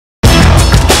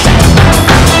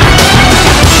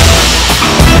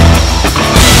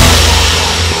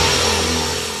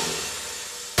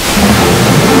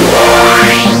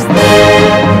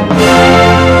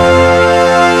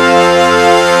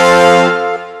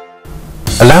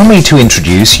Allow me to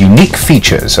introduce unique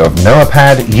features of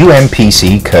Noahpad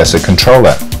UMPC cursor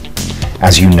controller.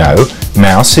 As you know,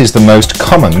 mouse is the most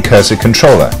common cursor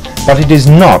controller, but it is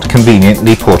not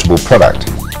conveniently portable product.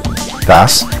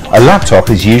 Thus, a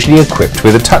laptop is usually equipped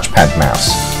with a touchpad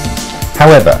mouse.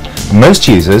 However, most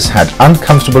users had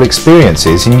uncomfortable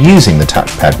experiences in using the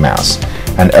touchpad mouse,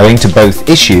 and owing to both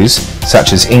issues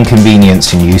such as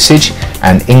inconvenience in usage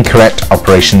and incorrect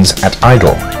operations at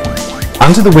idle.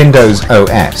 Under the Windows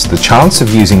OS, the chance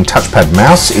of using touchpad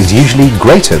mouse is usually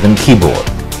greater than keyboard.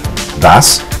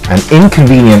 Thus, an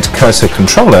inconvenient cursor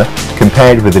controller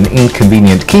compared with an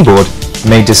inconvenient keyboard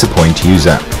may disappoint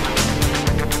user.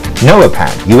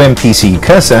 Noahpad UMPC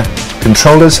cursor,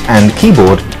 controllers and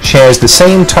keyboard shares the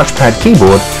same touchpad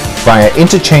keyboard via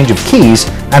interchange of keys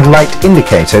and light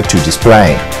indicator to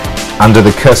display. Under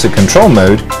the cursor control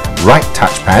mode, right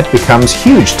touchpad becomes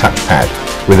huge touchpad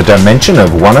with a dimension of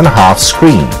 1.5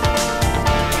 screen.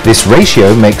 This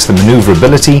ratio makes the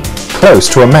maneuverability close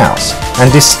to a mouse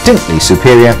and distinctly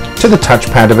superior to the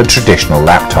touchpad of a traditional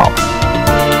laptop.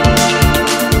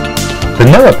 The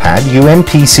Noahpad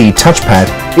UMPC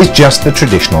touchpad is just the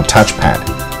traditional touchpad,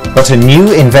 but a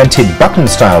new invented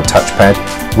button-style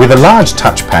touchpad with a large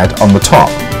touchpad on the top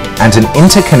and an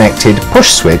interconnected push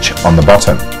switch on the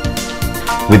bottom.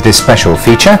 With this special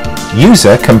feature,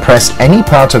 user can press any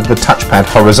part of the touchpad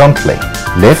horizontally,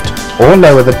 lift or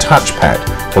lower the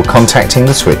touchpad for contacting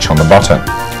the switch on the bottom.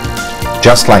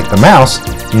 Just like the mouse,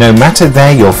 no matter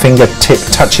where your fingertip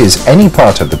touches any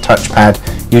part of the touchpad,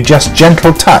 you just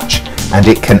gentle touch and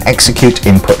it can execute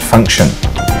input function.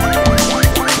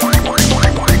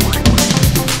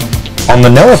 On the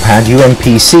Noahpad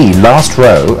UMPC last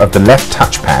row of the left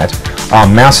touchpad are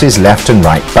mouse's left and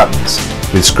right buttons,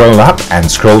 with scroll up and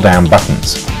scroll down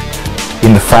buttons.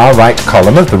 In the far right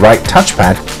column of the right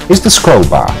touchpad is the scroll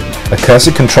bar, a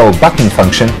cursor control button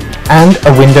function and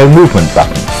a window movement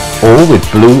button, all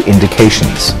with blue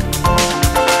indications.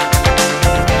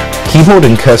 Keyboard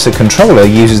and cursor controller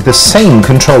uses the same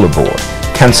controller board,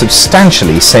 can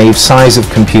substantially save size of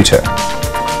computer.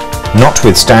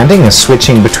 Notwithstanding a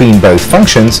switching between both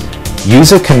functions,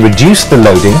 user can reduce the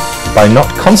loading by not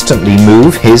constantly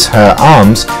move his/her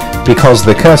arms because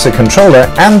the cursor controller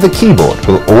and the keyboard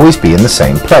will always be in the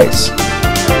same place.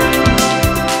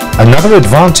 Another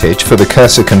advantage for the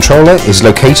cursor controller is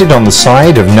located on the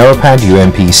side of Noahpad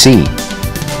UMPC.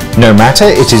 No matter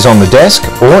it is on the desk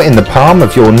or in the palm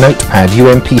of your Noahpad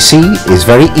UMPC is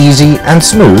very easy and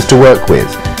smooth to work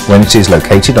with when it is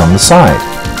located on the side.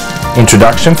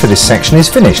 Introduction for this section is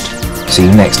finished. See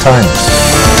you next time.